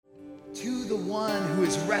the one who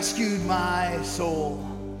has rescued my soul.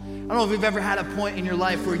 I don't know if you've ever had a point in your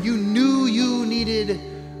life where you knew you needed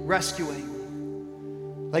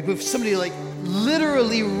rescuing. Like if somebody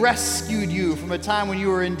literally rescued you from a time when you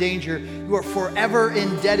were in danger, you are forever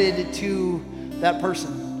indebted to that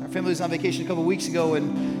person. Our family was on vacation a couple weeks ago,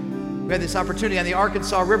 and we had this opportunity on the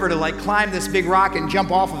Arkansas River to climb this big rock and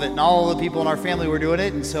jump off of it. And all the people in our family were doing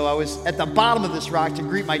it. And so I was at the bottom of this rock to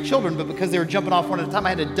greet my children, but because they were jumping off one at a time, I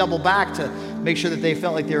had to double back to make sure that they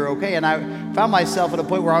felt like they were okay. And I found myself at a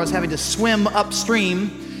point where I was having to swim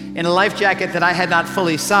upstream in a life jacket that I had not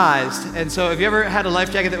fully sized. And so have you ever had a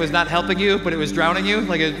life jacket that was not helping you, but it was drowning you?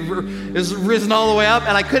 It was risen all the way up,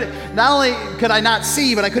 and not only could I not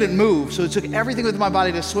see, but I couldn't move. So it took everything with my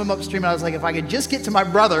body to swim upstream, and I was like, if I could just get to my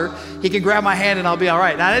brother, he could grab my hand and I'll be all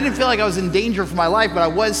right. Now, I didn't feel like I was in danger for my life, but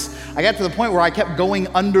I got to the point where I kept going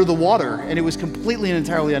under the water, and it was completely and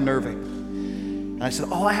entirely unnerving. And I said,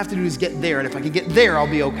 all I have to do is get there, and if I can get there,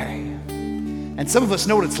 I'll be okay. And some of us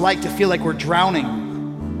know what it's like to feel like we're drowning,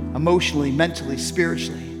 emotionally, mentally,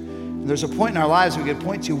 spiritually. And there's a point in our lives we could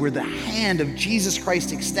point to where the hand of Jesus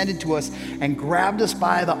Christ extended to us and grabbed us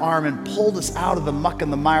by the arm and pulled us out of the muck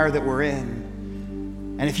and the mire that we're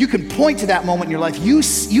in. And if you can point to that moment in your life,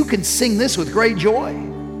 you can sing this with great joy.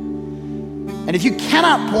 And if you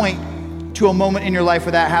cannot point to a moment in your life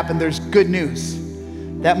where that happened, there's good news.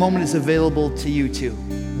 That moment is available to you too.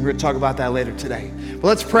 We're going to talk about that later today. But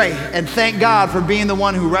let's pray and thank God for being the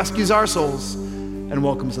one who rescues our souls and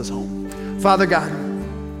welcomes us home. Father God,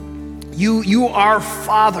 you are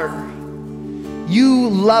Father. You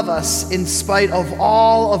love us in spite of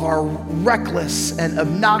all of our reckless and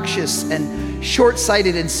obnoxious and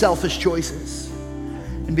short-sighted and selfish choices.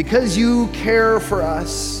 And because you care for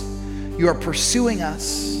us, you are pursuing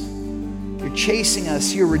us, you're chasing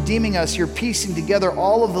us, you're redeeming us, you're piecing together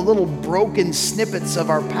all of the little broken snippets of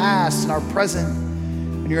our past and our present,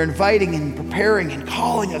 and you're inviting and preparing and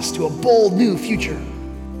calling us to a bold new future.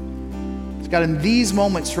 God, in these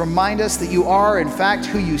moments, remind us that you are, in fact,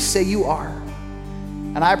 who you say you are.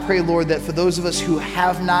 And I pray, Lord, that for those of us who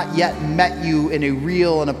have not yet met you in a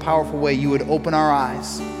real and a powerful way, you would open our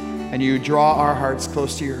eyes and you would draw our hearts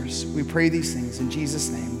close to yours. We pray these things in Jesus'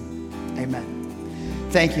 name. Amen.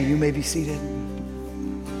 Thank you. You may be seated.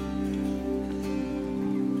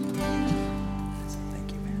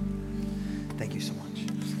 Thank you, man. Thank you so much.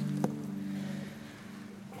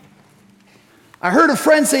 I heard a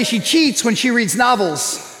friend say she cheats when she reads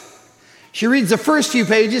novels. She reads the first few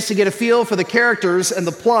pages to get a feel for the characters and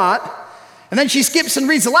the plot, and then she skips and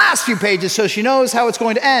reads the last few pages so she knows how it's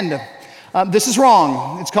going to end. This is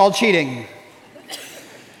wrong. It's called cheating.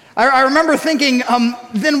 I remember thinking,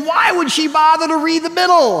 then why would she bother to read the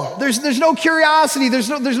middle? There's no curiosity, there's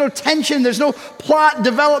no tension, there's no plot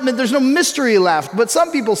development, there's no mystery left. But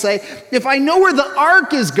some people say, if I know where the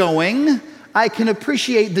arc is going, I can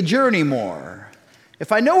appreciate the journey more.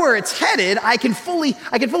 If I know where it's headed, I can fully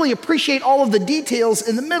appreciate all of the details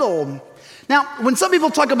in the middle. Now, when some people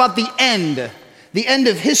talk about the end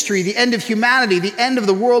of history, the end of humanity, the end of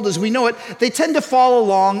the world as we know it, they tend to fall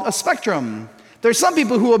along a spectrum. There's some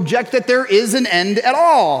people who object that there is an end at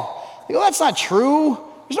all. They go, that's not true.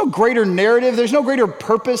 There's no greater narrative. There's no greater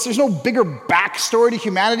purpose. There's no bigger backstory to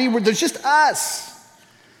humanity. There's just us.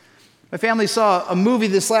 My family saw a movie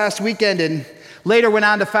this last weekend and later went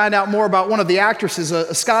on to find out more about one of the actresses,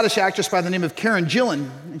 a Scottish actress by the name of Karen Gillan.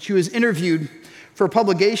 And she was interviewed for a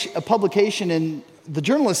publication, and the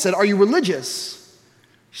journalist said, "Are you religious?"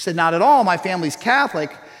 She said, "Not at all. My family's Catholic,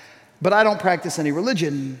 but I don't practice any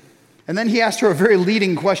religion." And then he asked her a very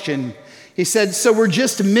leading question. He said, "So we're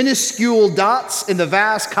just minuscule dots in the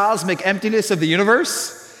vast cosmic emptiness of the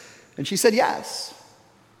universe?" And she said, "Yes."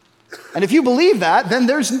 And if you believe that, then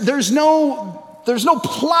there's no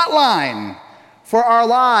plot line for our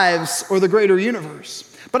lives or the greater universe.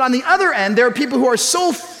 But on the other end, there are people who are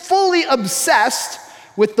so fully obsessed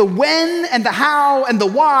with the when and the how and the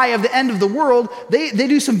why of the end of the world, they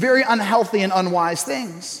do some very unhealthy and unwise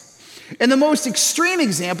things. In the most extreme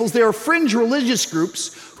examples, there are fringe religious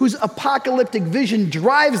groups whose apocalyptic vision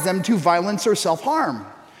drives them to violence or self-harm.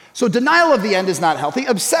 So denial of the end is not healthy.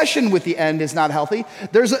 Obsession with the end is not healthy.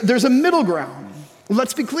 There's a middle ground.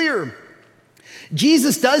 Let's be clear.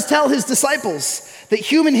 Jesus does tell his disciples that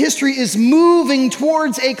human history is moving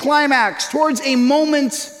towards a climax, towards a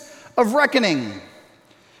moment of reckoning.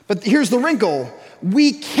 But here's the wrinkle.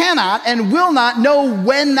 We cannot and will not know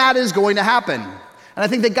when that is going to happen. And I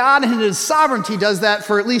think that God in his sovereignty does that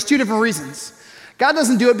for at least two different reasons. God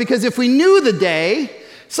doesn't do it because if we knew the day,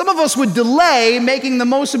 some of us would delay making the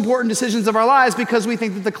most important decisions of our lives because we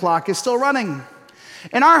think that the clock is still running.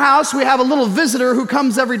 In our house, we have a little visitor who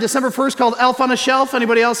comes every December 1st called Elf on a Shelf.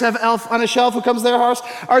 Anybody else have Elf on a Shelf who comes to their house?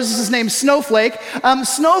 Ours is his name, Snowflake.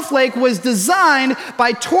 Snowflake was designed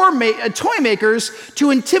by toy makers to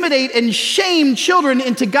intimidate and shame children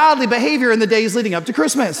into godly behavior in the days leading up to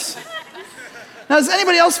Christmas. Now, does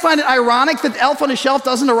anybody else find it ironic that Elf on a Shelf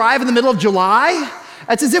doesn't arrive in the middle of July?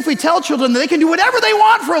 It's as if we tell children that they can do whatever they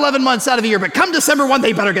want for 11 months out of the year, but come December 1,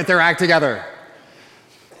 they better get their act together.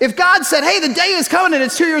 If God said, hey, the day is coming and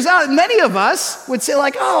it's 2 years out, many of us would say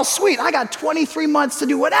like, oh, sweet, I got 23 months to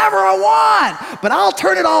do whatever I want, but I'll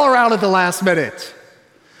turn it all around at the last minute.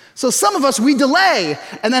 So some of us, we delay,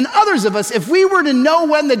 and then others of us, if we were to know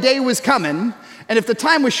when the day was coming, and if the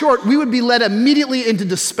time was short, we would be led immediately into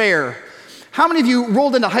despair. How many of you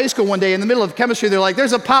rolled into high school one day in the middle of chemistry, they're like,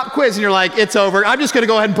 there's a pop quiz, and you're like, it's over. I'm just gonna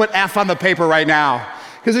go ahead and put F on the paper right now,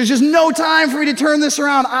 because there's just no time for me to turn this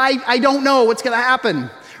around. I don't know what's gonna happen.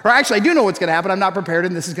 Or actually, I do know what's going to happen. I'm not prepared,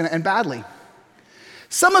 and this is going to end badly.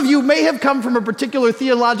 Some of you may have come from a particular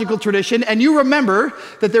theological tradition, and you remember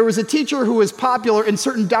that there was a teacher who was popular in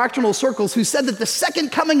certain doctrinal circles who said that the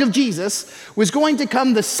second coming of Jesus was going to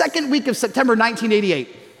come the second week of September 1988.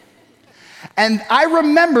 And I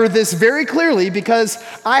remember this very clearly because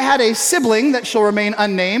I had a sibling that shall remain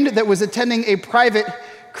unnamed that was attending a private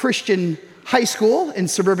Christian high school in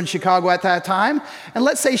suburban Chicago at that time, and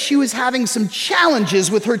let's say she was having some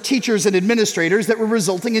challenges with her teachers and administrators that were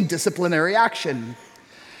resulting in disciplinary action.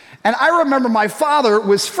 And I remember my father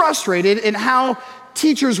was frustrated in how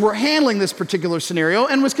teachers were handling this particular scenario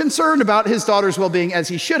and was concerned about his daughter's well-being, as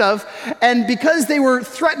he should have. And because they were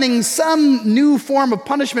threatening some new form of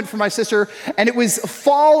punishment for my sister, and it was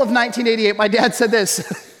fall of 1988, my dad said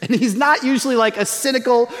this, and he's not usually like a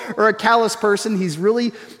cynical or a callous person. He's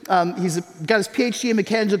really, he's got his PhD in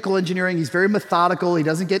mechanical engineering. He's very methodical. He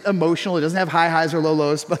doesn't get emotional. He doesn't have high highs or low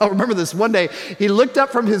lows. But I'll remember this one day, he looked up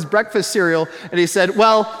from his breakfast cereal and he said,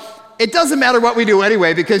 well, it doesn't matter what we do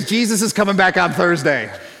anyway, because Jesus is coming back on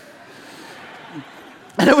Thursday.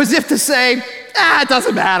 And it was as if to say, it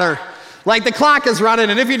doesn't matter. Like the clock is running,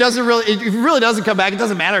 and if he really doesn't come back, it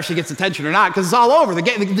doesn't matter if she gets attention or not, because it's all over.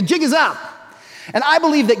 The jig is up. And I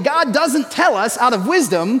believe that God doesn't tell us out of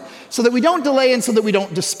wisdom so that we don't delay and so that we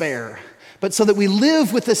don't despair, but so that we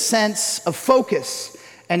live with a sense of focus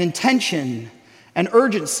and intention and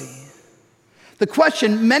urgency. The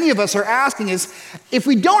question many of us are asking is, if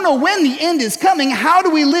we don't know when the end is coming, how do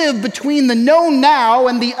we live between the known now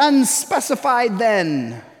and the unspecified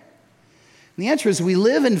then? And the answer is we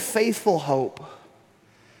live in faithful hope.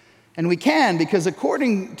 And we can, because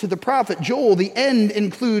according to the prophet Joel, the end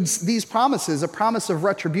includes these promises: a promise of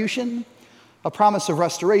retribution, a promise of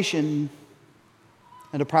restoration,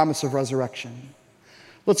 and a promise of resurrection.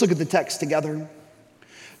 Let's look at the text together.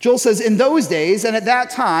 Joel says, in those days and at that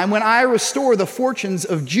time, when I restore the fortunes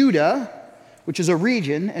of Judah, which is a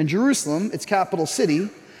region, and Jerusalem, its capital city,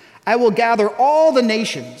 I will gather all the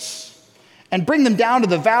nations and bring them down to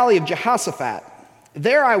the valley of Jehoshaphat.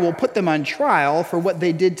 There I will put them on trial for what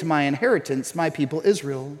they did to my inheritance, my people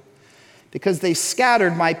Israel, because they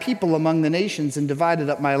scattered my people among the nations and divided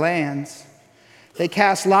up my lands. They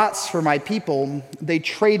cast lots for my people. They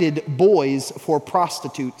traded boys for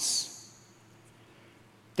prostitutes.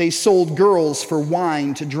 They sold girls for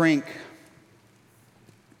wine to drink.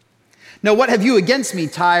 Now, what have you against me,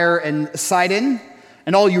 Tyre and Sidon,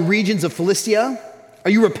 and all you regions of Philistia? Are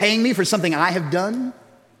you repaying me for something I have done?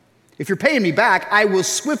 If you're paying me back, I will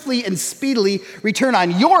swiftly and speedily return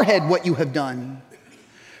on your head what you have done.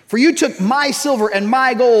 For you took my silver and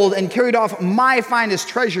my gold and carried off my finest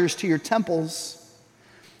treasures to your temples.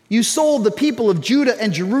 You sold the people of Judah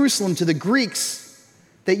and Jerusalem to the Greeks,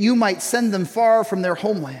 that you might send them far from their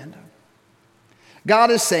homeland.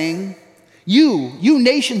 God is saying, you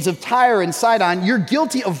nations of Tyre and Sidon, you're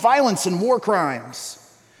guilty of violence and war crimes.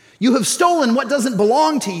 You have stolen what doesn't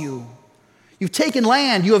belong to you. You've taken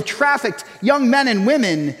land. You have trafficked young men and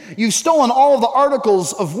women. You've stolen all of the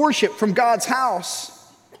articles of worship from God's house.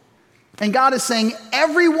 And God is saying,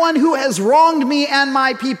 everyone who has wronged me and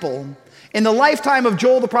my people in the lifetime of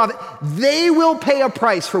Joel the prophet, they will pay a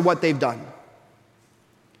price for what they've done.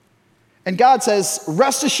 And God says,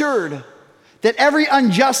 rest assured that every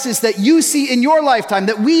injustice that you see in your lifetime,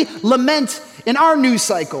 that we lament in our news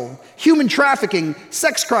cycle, human trafficking,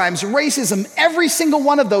 sex crimes, racism, every single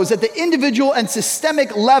one of those at the individual and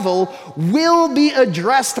systemic level will be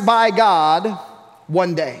addressed by God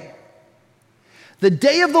one day. The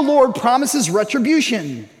day of the Lord promises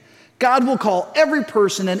retribution. God will call every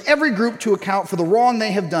person and every group to account for the wrong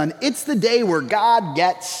they have done. It's the day where God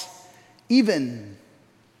gets even.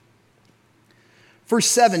 Verse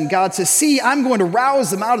 7, God says, see, I'm going to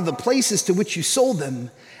rouse them out of the places to which you sold them,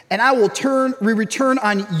 and I will return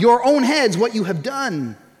on your own heads what you have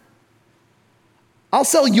done. I'll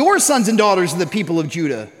sell your sons and daughters to the people of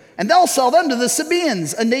Judah, and they'll sell them to the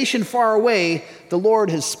Sabaeans, a nation far away. The Lord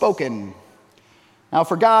has spoken. Now,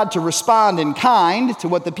 for God to respond in kind to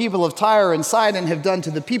what the people of Tyre and Sidon have done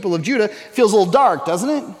to the people of Judah feels a little dark, doesn't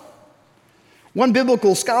it? One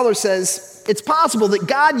biblical scholar says it's possible that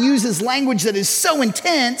God uses language that is so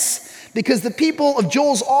intense because the people of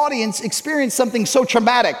Joel's audience experienced something so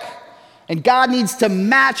traumatic, and God needs to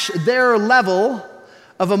match their level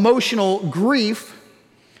of emotional grief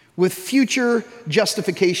with future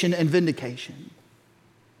justification and vindication.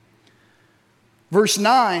 Verse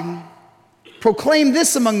 9, proclaim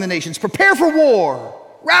this among the nations, prepare for war,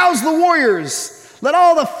 rouse the warriors, let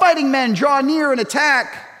all the fighting men draw near and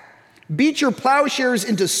attack. Beat your plowshares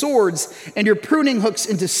into swords and your pruning hooks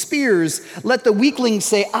into spears. Let the weaklings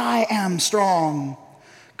say, I am strong.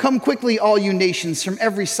 Come quickly, all you nations, from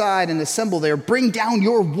every side and assemble there. Bring down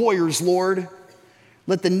your warriors, Lord.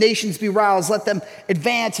 Let the nations be roused. Let them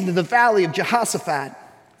advance into the valley of Jehoshaphat.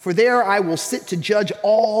 For there I will sit to judge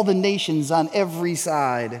all the nations on every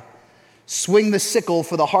side. Swing the sickle,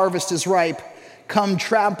 for the harvest is ripe. Come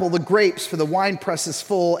trample the grapes, for the winepress is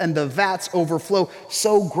full and the vats overflow.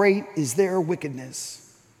 So great is their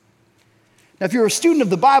wickedness. Now, if you're a student of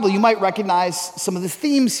the Bible, you might recognize some of the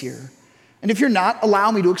themes here. And if you're not,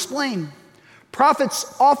 allow me to explain.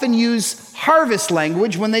 Prophets often use harvest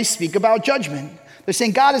language when they speak about judgment. They're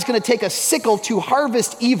saying God is going to take a sickle to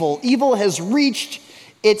harvest evil. Evil has reached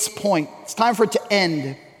its point. It's time for it to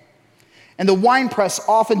end. And the winepress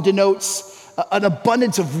often denotes an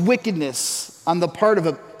abundance of wickedness on the part of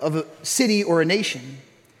a city or a nation.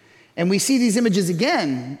 And we see these images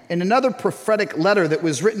again in another prophetic letter that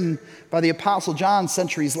was written by the Apostle John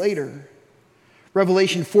centuries later.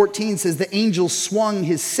 Revelation 14 says, the angel swung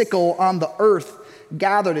his sickle on the earth,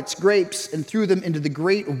 gathered its grapes, and threw them into the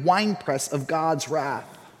great winepress of God's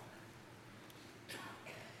wrath.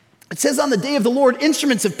 It says on the day of the Lord,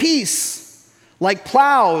 instruments of peace, like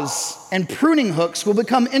plows and pruning hooks, will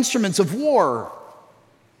become instruments of war.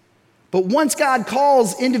 But once God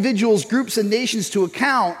calls individuals, groups, and nations to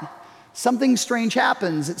account, something strange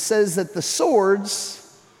happens. It says that the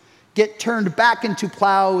swords get turned back into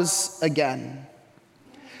plows again.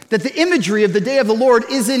 That the imagery of the day of the Lord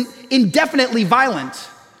isn't indefinitely violent.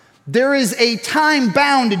 There is a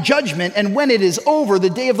time-bound judgment, and when it is over, the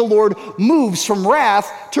day of the Lord moves from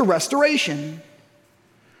wrath to restoration.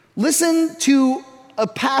 Listen to a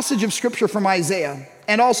passage of scripture from Isaiah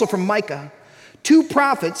and also from Micah. Two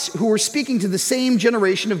prophets who were speaking to the same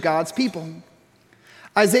generation of God's people.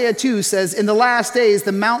 Isaiah 2 says, in the last days,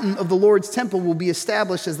 the mountain of the Lord's temple will be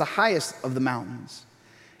established as the highest of the mountains.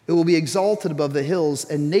 It will be exalted above the hills,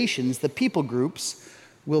 and nations, the people groups,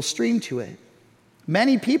 will stream to it.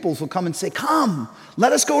 Many peoples will come and say, come,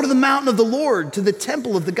 let us go to the mountain of the Lord, to the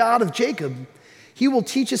temple of the God of Jacob. He will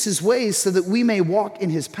teach us his ways so that we may walk in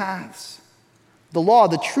his paths. The law,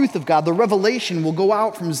 the truth of God, the revelation will go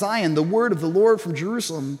out from Zion, the word of the Lord from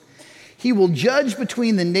Jerusalem. He will judge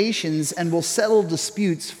between the nations and will settle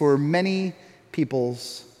disputes for many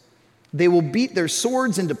peoples. They will beat their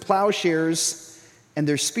swords into plowshares and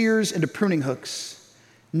their spears into pruning hooks.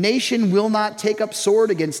 Nation will not take up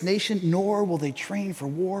sword against nation, nor will they train for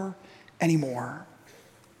war anymore.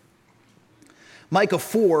 Micah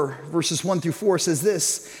 4, verses 1 through 4 says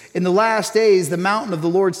this, in the last days, the mountain of the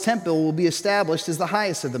Lord's temple will be established as the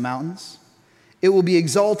highest of the mountains. It will be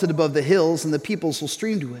exalted above the hills, and the peoples will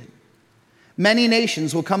stream to it. Many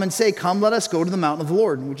nations will come and say, come, let us go to the mountain of the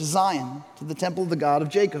Lord, which is Zion, to the temple of the God of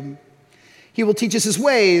Jacob. He will teach us his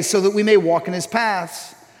ways so that we may walk in his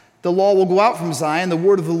paths. The law will go out from Zion, the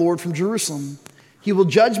word of the Lord from Jerusalem. He will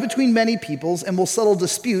judge between many peoples and will settle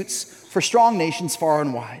disputes for strong nations far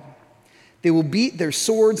and wide. They will beat their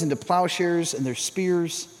swords into plowshares and their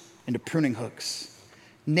spears into pruning hooks.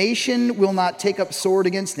 Nation will not take up sword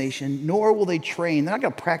against nation, nor will they train. They're not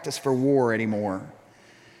going to practice for war anymore.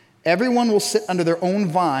 Everyone will sit under their own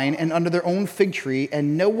vine and under their own fig tree,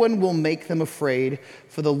 and no one will make them afraid,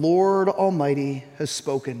 for the Lord Almighty has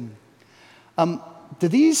spoken. Do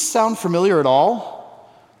these sound familiar at all?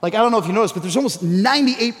 Like, I don't know if you noticed, but there's almost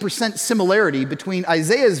 98% similarity between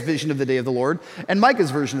Isaiah's vision of the day of the Lord and Micah's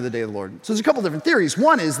version of the day of the Lord. So there's a couple different theories.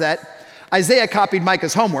 One is that Isaiah copied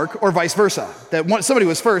Micah's homework, or vice versa. That somebody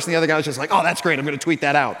was first and the other guy was just like, oh, that's great, I'm going to tweet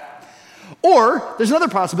that out. Or there's another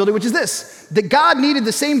possibility, which is this, that God needed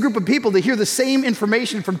the same group of people to hear the same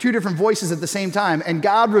information from two different voices at the same time, and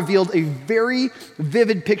God revealed a very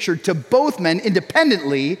vivid picture to both men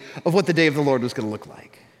independently of what the day of the Lord was going to look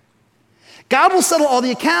like. God will settle all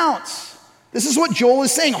the accounts. This is what Joel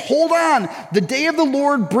is saying. Hold on. The day of the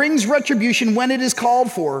Lord brings retribution when it is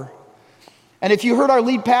called for. And if you heard our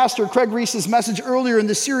lead pastor, Craig Reese's message earlier in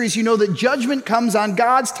the series, you know that judgment comes on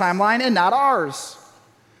God's timeline and not ours.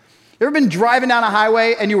 You ever been driving down a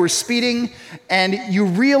highway and you were speeding and you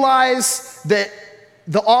realize that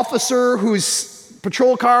the officer whose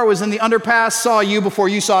patrol car was in the underpass saw you before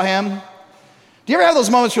you saw him? Do you ever have those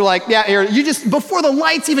moments where you're like, yeah, here, you just, before the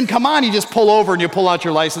lights even come on, you just pull over and you pull out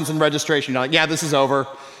your license and registration. You're like, yeah, this is over.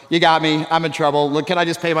 You got me. I'm in trouble. Look, can I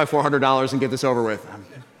just pay my $400 and get this over with?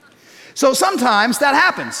 So sometimes that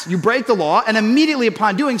happens. You break the law, and immediately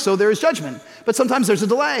upon doing so, there is judgment. But sometimes there's a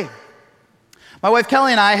delay. My wife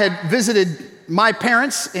Kelly and I had visited my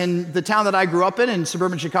parents in the town that I grew up in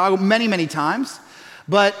suburban Chicago, many, many times.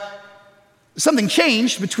 But something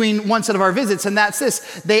changed between one set of our visits, and that's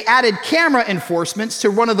this. They added camera enforcements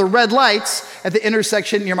to one of the red lights at the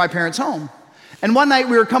intersection near my parents' home. And one night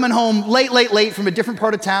we were coming home late from a different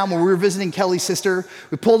part of town where we were visiting Kelly's sister.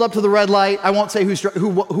 We pulled up to the red light. I won't say who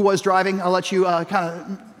was driving. I'll let you kind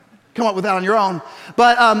of come up with that on your own.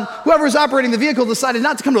 But whoever was operating the vehicle decided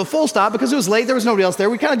not to come to a full stop because it was late. There was nobody else there.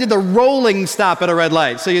 We kind of did the rolling stop at a red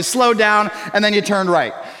light. So you slowed down and then you turned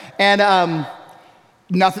right. And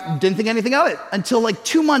didn't think anything of it until like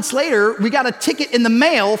 2 months later, we got a ticket in the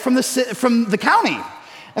mail from the county.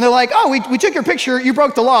 And they're like, oh, we took your picture, you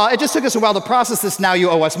broke the law, it just took us a while to process this, now you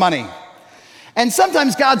owe us money. And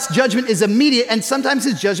sometimes God's judgment is immediate and sometimes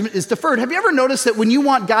his judgment is deferred. Have you ever noticed that when you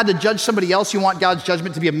want God to judge somebody else, you want God's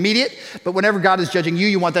judgment to be immediate, but whenever God is judging you,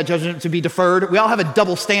 you want that judgment to be deferred? We all have a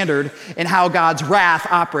double standard in how God's wrath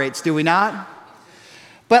operates, do we not?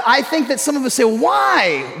 But I think that some of us say,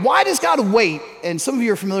 why? Why does God wait? And some of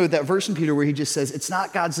you are familiar with that verse in Peter where he just says, it's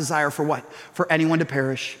not God's desire for what? For anyone to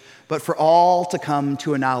perish, but for all to come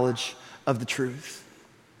to a knowledge of the truth.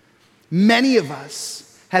 Many of us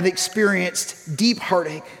have experienced deep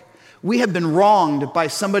heartache. We have been wronged by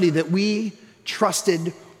somebody that we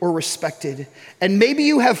trusted or respected. And maybe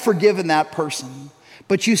you have forgiven that person,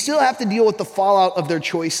 but you still have to deal with the fallout of their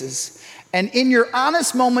choices. And in your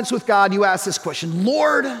honest moments with God, you ask this question,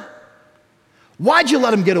 Lord, why'd you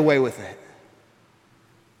let him get away with it?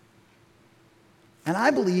 And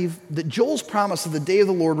I believe that Joel's promise of the day of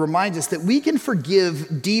the Lord reminds us that we can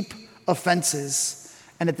forgive deep offenses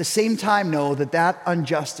and at the same time know that that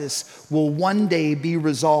injustice will one day be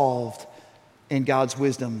resolved in God's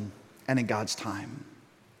wisdom and in God's time.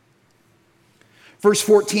 Verse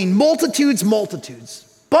 14, multitudes,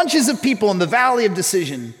 bunches of people in the valley of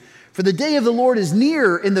decision. For the day of the Lord is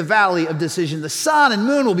near in the valley of decision. The sun and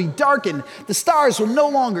moon will be darkened. The stars will no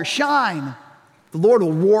longer shine. The Lord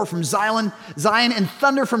will roar from Zion and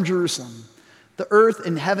thunder from Jerusalem. The earth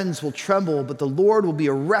and heavens will tremble, but the Lord will be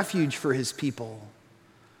a refuge for his people,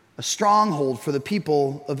 a stronghold for the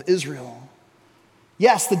people of Israel.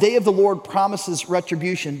 Yes, the day of the Lord promises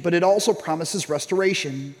retribution, but it also promises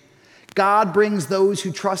restoration. God brings those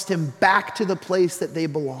who trust him back to the place that they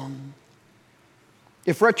belong.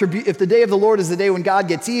 If the day of the Lord is the day when God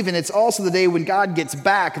gets even, it's also the day when God gets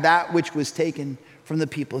back that which was taken from the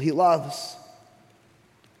people he loves.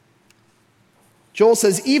 Joel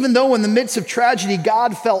says, even though in the midst of tragedy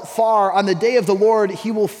God felt far, on the day of the Lord he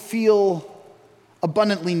will feel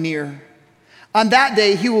abundantly near. On that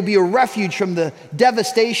day he will be a refuge from the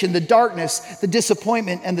devastation, the darkness, the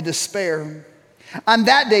disappointment, and the despair. On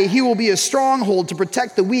that day he will be a stronghold to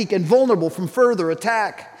protect the weak and vulnerable from further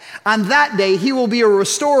attack. On that day he will be a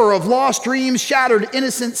restorer of lost dreams, shattered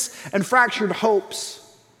innocence, and fractured hopes.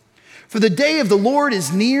 For the day of the Lord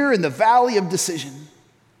is near in the valley of decision.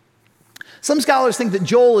 Some scholars think that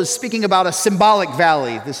Joel is speaking about a symbolic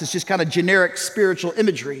valley. This is just kind of generic spiritual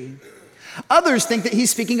imagery. Others think that he's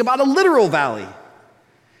speaking about a literal valley.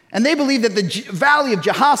 And they believe that the valley of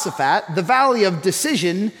Jehoshaphat, the valley of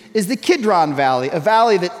decision, is the Kidron Valley, a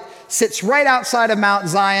valley that sits right outside of Mount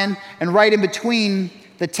Zion and right in between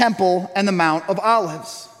the temple and the Mount of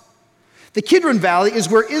Olives. The Kidron Valley is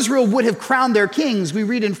where Israel would have crowned their kings. We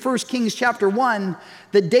read in 1 Kings chapter 1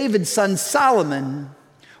 that David's son Solomon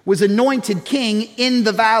was anointed king in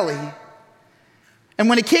the valley. And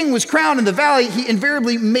when a king was crowned in the valley, he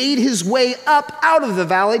invariably made his way up out of the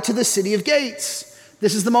valley to the city of gates.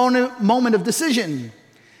 This is the moment of decision.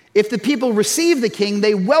 If the people receive the king,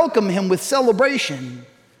 they welcome him with celebration.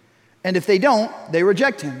 And if they don't, they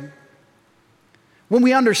reject him. When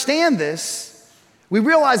we understand this, we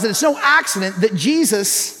realize that it's no accident that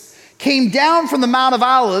Jesus came down from the Mount of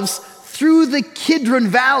Olives through the Kidron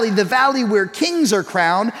Valley, the valley where kings are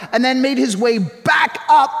crowned, and then made his way back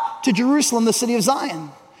up to Jerusalem, the city of Zion.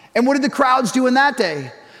 And what did the crowds do in that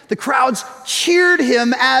day? The crowds cheered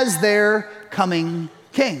him as their coming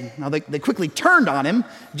king. Now, they quickly turned on him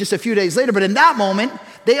just a few days later, but in that moment,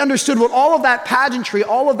 they understood what all of that pageantry,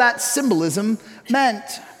 all of that symbolism meant.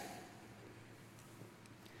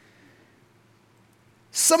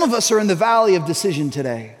 Some of us are in the valley of decision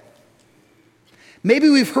today. Maybe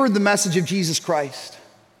we've heard the message of Jesus Christ,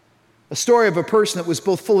 a story of a person that was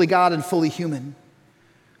both fully God and fully human,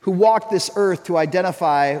 who walked this earth to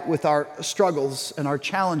identify with our struggles and our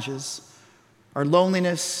challenges, our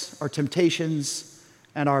loneliness, our temptations,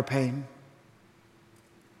 and our pain.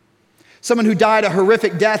 Someone who died a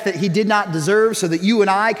horrific death that he did not deserve so that you and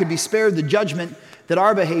I could be spared the judgment that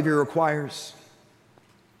our behavior requires.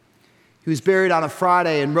 He was buried on a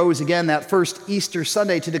Friday and rose again that first Easter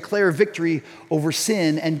Sunday to declare victory over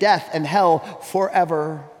sin and death and hell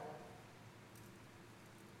forever.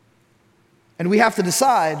 And we have to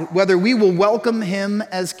decide whether we will welcome him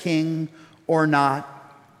as king or not.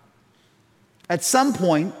 At some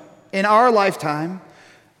point in our lifetime,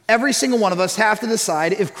 every single one of us have to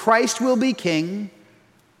decide if Christ will be king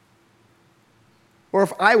or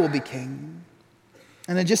if I will be king.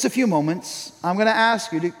 And in just a few moments, I'm going to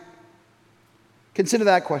ask you to consider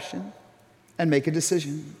that question and make a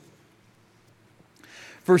decision.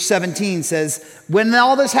 Verse 17 says, when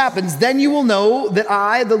all this happens, then you will know that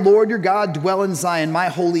I, the Lord your God, dwell in Zion, my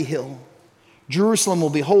holy hill. Jerusalem will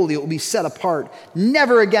be holy, it will be set apart.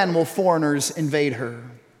 Never again will foreigners invade her.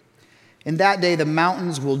 In that day, the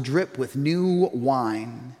mountains will drip with new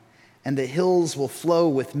wine, and the hills will flow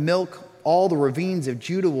with milk. All the ravines of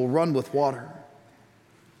Judah will run with water.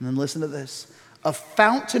 And then listen to this. A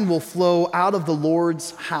fountain will flow out of the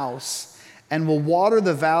Lord's house and will water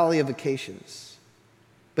the valley of Acacias.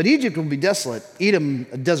 But Egypt will be desolate, Edom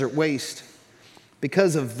a desert waste,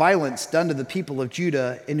 because of violence done to the people of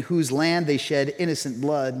Judah, in whose land they shed innocent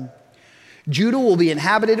blood. Judah will be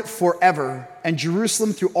inhabited forever, and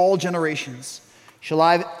Jerusalem through all generations. Shall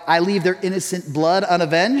I leave their innocent blood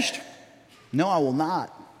unavenged? No, I will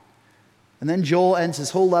not. And then Joel ends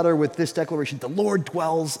his whole letter with this declaration: the Lord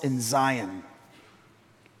dwells in Zion.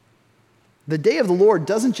 The day of the Lord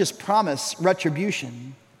doesn't just promise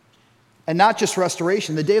retribution and not just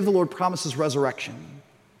restoration. The day of the Lord promises resurrection.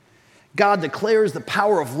 God declares the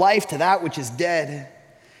power of life to that which is dead.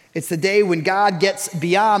 It's the day when God gets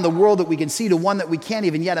beyond the world that we can see to one that we can't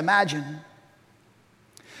even yet imagine.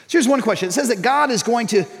 So here's one question. It says that God is going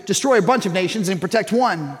to destroy a bunch of nations and protect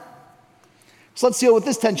one. So let's deal with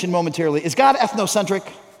this tension momentarily. Is God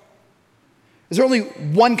ethnocentric? Is there only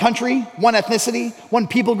one country, one ethnicity, one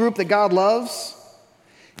people group that God loves?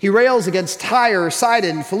 He rails against Tyre,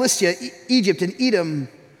 Sidon, Philistia, Egypt, and Edom.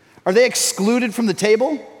 Are they excluded from the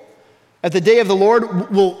table? At the day of the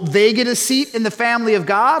Lord, will they get a seat in the family of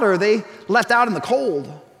God, or are they left out in the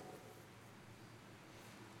cold?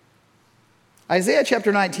 Isaiah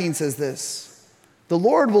chapter 19 says this: the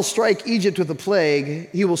Lord will strike Egypt with a plague.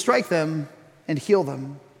 He will strike them and heal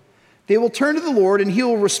them. They will turn to the Lord, and he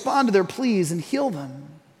will respond to their pleas and heal them.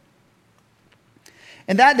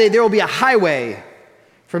 And that day there will be a highway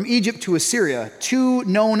from Egypt to Assyria, two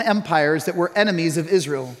known empires that were enemies of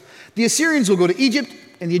Israel. The Assyrians will go to Egypt,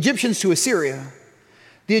 and the Egyptians to Assyria.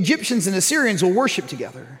 The Egyptians and Assyrians will worship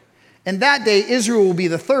together. And that day Israel will be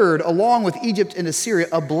the third, along with Egypt and Assyria,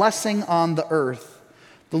 a blessing on the earth.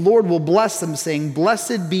 The Lord will bless them, saying,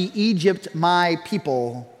 blessed be Egypt, my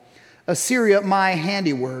people, Assyria, my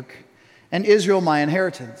handiwork, and Israel, my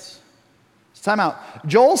inheritance. It's time out.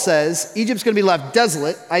 Joel says Egypt's going to be left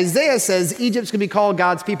desolate. Isaiah says Egypt's going to be called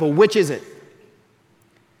God's people. Which is it?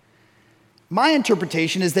 My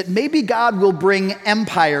interpretation is that maybe God will bring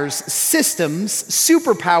empires, systems,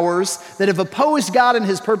 superpowers that have opposed God and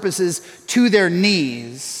his purposes to their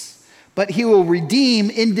knees. But he will redeem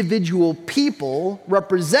individual people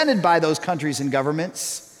represented by those countries and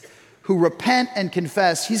governments who repent and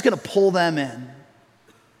confess. He's going to pull them in.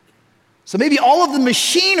 So maybe all of the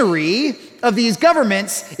machinery of these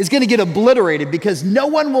governments is going to get obliterated because no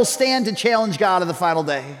one will stand to challenge God in the final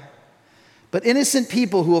day. But innocent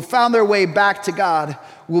people who have found their way back to God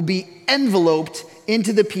will be enveloped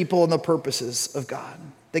into the people and the purposes of God.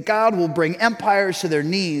 That God will bring empires to their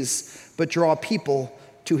knees, but draw people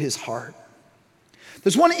to his heart.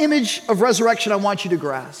 There's one image of resurrection I want you to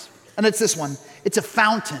grasp, and it's this one. It's a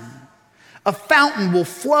fountain. A fountain will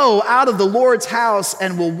flow out of the Lord's house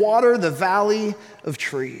and will water the valley of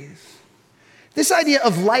trees. This idea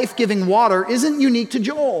of life-giving water isn't unique to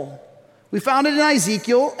Joel. We found it in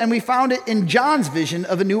Ezekiel, and we found it in John's vision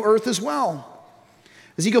of a new earth as well.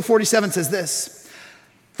 Ezekiel 47 says this: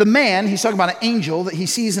 the man, he's talking about an angel that he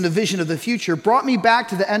sees in a vision of the future, brought me back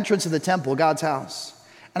to the entrance of the temple, God's house.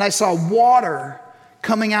 And I saw water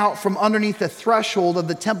coming out from underneath the threshold of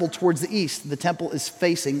the temple towards the east. The temple is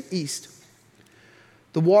facing east.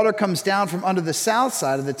 The water comes down from under the south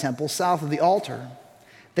side of the temple, south of the altar.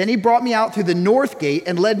 Then he brought me out through the north gate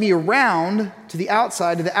and led me around to the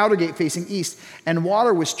outside of the outer gate facing east, and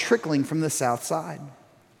water was trickling from the south side.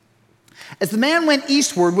 As the man went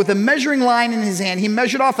eastward with a measuring line in his hand, he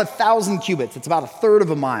measured off 1,000 cubits. It's about a third of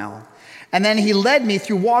a mile. And then he led me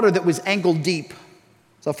through water that was ankle deep.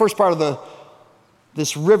 So the first part of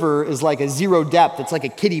this river is like a zero depth. It's like a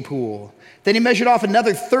kiddie pool. Then he measured off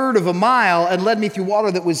another third of a mile and led me through water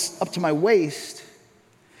that was up to my waist.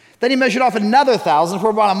 Then he measured off another 1,000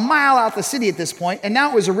 for about a mile out the city at this point, and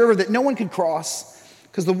now it was a river that no one could cross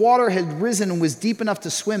because the water had risen and was deep enough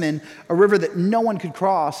to swim in, a river that no one could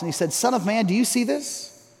cross. And he said, "Son of man, do you see this?"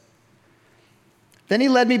 Then he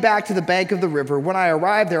led me back to the bank of the river. When I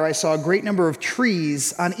arrived there, I saw a great number of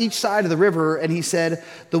trees on each side of the river, and he said,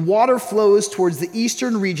 "The water flows towards the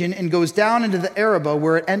eastern region and goes down into the Arabah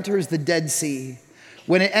where it enters the Dead Sea.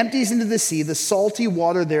 When it empties into the sea, the salty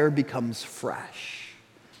water there becomes fresh."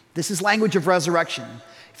 This is language of resurrection.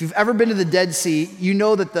 If you've ever been to the Dead Sea, you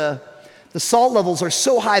know that the salt levels are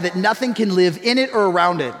so high that nothing can live in it or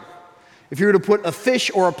around it. If you were to put a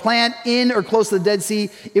fish or a plant in or close to the Dead Sea,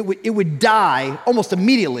 it would die almost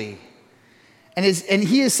immediately. And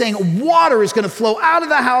he is saying water is going to flow out of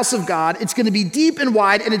the house of God. It's going to be deep and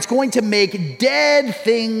wide, and it's going to make dead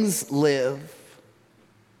things live.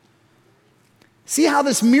 See how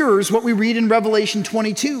this mirrors what we read in Revelation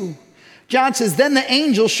 22. John says, "Then the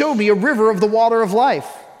angel showed me a river of the water of life."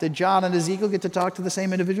 Did John and Ezekiel get to talk to the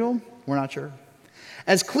same individual? We're not sure.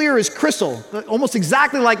 "As clear as crystal," almost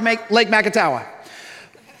exactly like Lake Makatawa.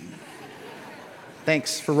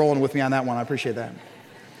 Thanks for rolling with me on that one. I appreciate that.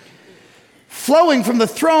 "Flowing from the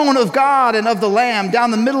throne of God and of the Lamb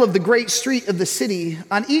down the middle of the great street of the city.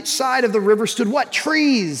 On each side of the river stood" what?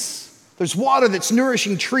 Trees. There's water that's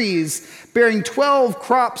nourishing trees, bearing 12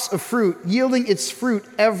 crops of fruit, yielding its fruit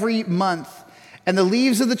every month. And the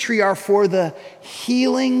leaves of the tree are for the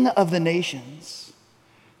healing of the nations.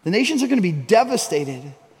 The nations are going to be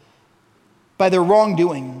devastated by their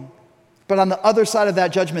wrongdoing. But on the other side of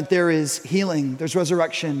that judgment, there is healing, there's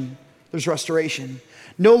resurrection, there's restoration.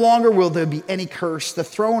 No longer will there be any curse. The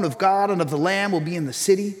throne of God and of the Lamb will be in the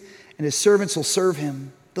city, and his servants will serve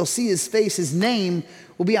him. They'll see his face. His name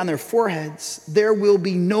will be on their foreheads. There will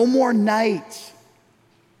be no more night.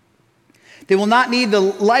 They will not need the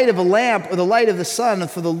light of a lamp or the light of the sun,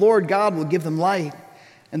 for the Lord God will give them light,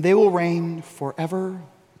 and they will reign forever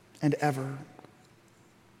and ever.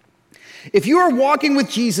 If you are walking with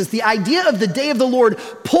Jesus, the idea of the day of the Lord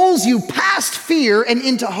pulls you past fear and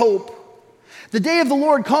into hope. The day of the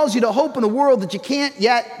Lord calls you to hope in a world that you can't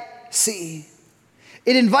yet see.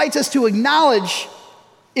 It invites us to acknowledge,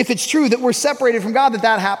 if it's true, that we're separated from God,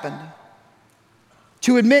 that happened.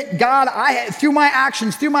 To admit, God, through my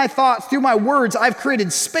actions, through my thoughts, through my words, I've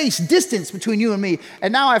created space, distance between you and me.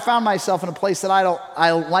 And now I found myself in a place that I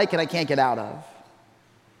don't like and I can't get out of.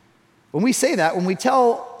 When we say that, when we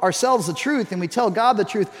tell ourselves the truth and we tell God the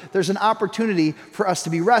truth, there's an opportunity for us to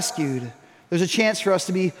be rescued. There's a chance for us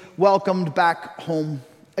to be welcomed back home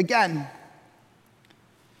again.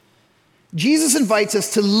 Jesus invites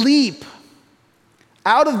us to leap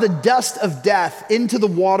out of the dust of death into the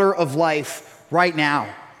water of life right now,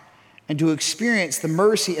 and to experience the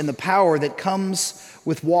mercy and the power that comes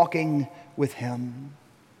with walking with him.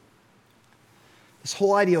 This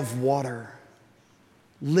whole idea of water,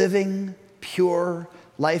 living, pure,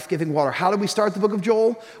 life-giving water. How did we start the book of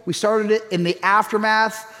Joel? We started it in the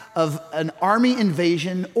aftermath of an army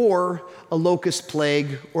invasion or a locust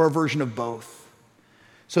plague, or a version of both.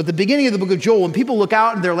 So at the beginning of the book of Joel, when people look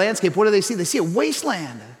out in their landscape, what do they see? They see a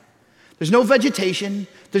wasteland. There's no vegetation,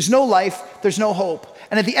 there's no life, there's no hope.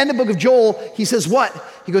 And at the end of the book of Joel, he says what?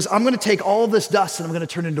 He goes, "I'm going to take all of this dust and I'm going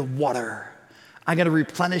to turn it into water. I'm going to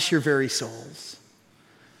replenish your very souls."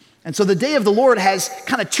 And so the day of the Lord has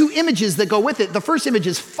kind of two images that go with it. The first image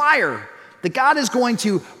is fire, that God is going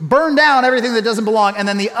to burn down everything that doesn't belong. And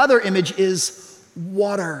then the other image is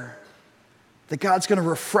water, that God's going to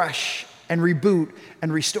refresh and reboot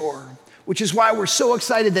and restore. Which is why we're so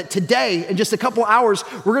excited that today, in just a couple hours,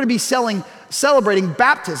 we're going to be celebrating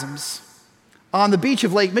baptisms on the beach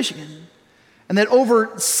of Lake Michigan. And that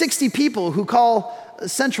over 60 people who call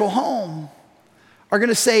Central home are going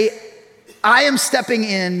to say, "I am stepping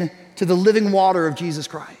in to the living water of Jesus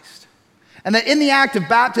Christ." And that in the act of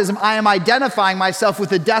baptism, I am identifying myself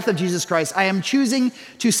with the death of Jesus Christ. I am choosing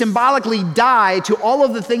to symbolically die to all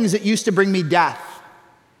of the things that used to bring me death.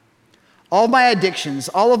 All of my addictions,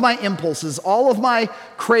 all of my impulses, all of my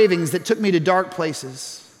cravings that took me to dark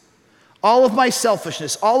places. all of my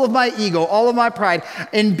selfishness, all of my ego, all of my pride.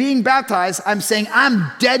 In being baptized, I'm saying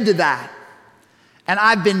I'm dead to that. And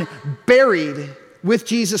I've been buried with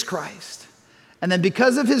Jesus Christ. And then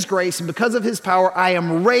because of his grace and because of his power, I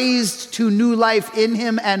am raised to new life in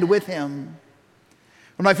him and with him.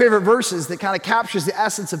 One of my favorite verses that kind of captures the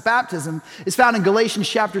essence of baptism is found in Galatians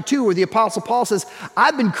chapter 2, where the Apostle Paul says,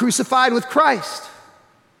 I've been crucified with Christ.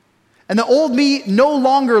 And the old me no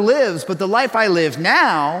longer lives, but the life I live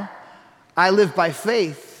now, I live by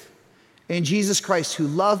faith in Jesus Christ, who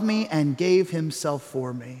loved me and gave himself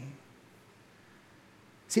for me.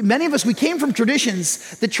 See, many of us, we came from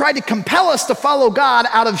traditions that tried to compel us to follow God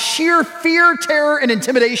out of sheer fear, terror, and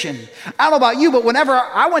intimidation. I don't know about you, but whenever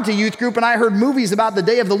I went to youth group and I heard movies about the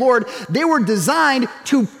day of the Lord, they were designed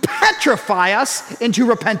to petrify us into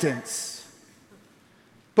repentance.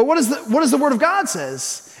 But what does the Word of God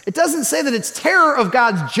says? It doesn't say that it's terror of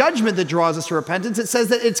God's judgment that draws us to repentance. It says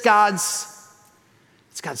that it's God's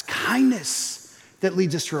kindness that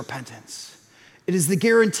leads us to repentance. It is the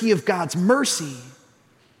guarantee of God's mercy,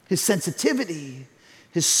 his sensitivity,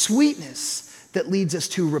 his sweetness that leads us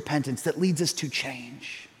to repentance, that leads us to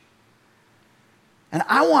change. And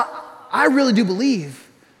I really do believe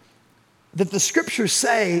that the scriptures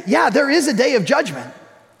say, yeah, there is a day of judgment.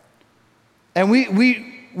 And we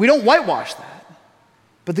don't whitewash that.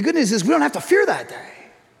 But the good news is we don't have to fear that day,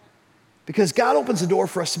 because God opens the door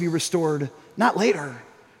for us to be restored, not later,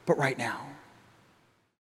 but right now.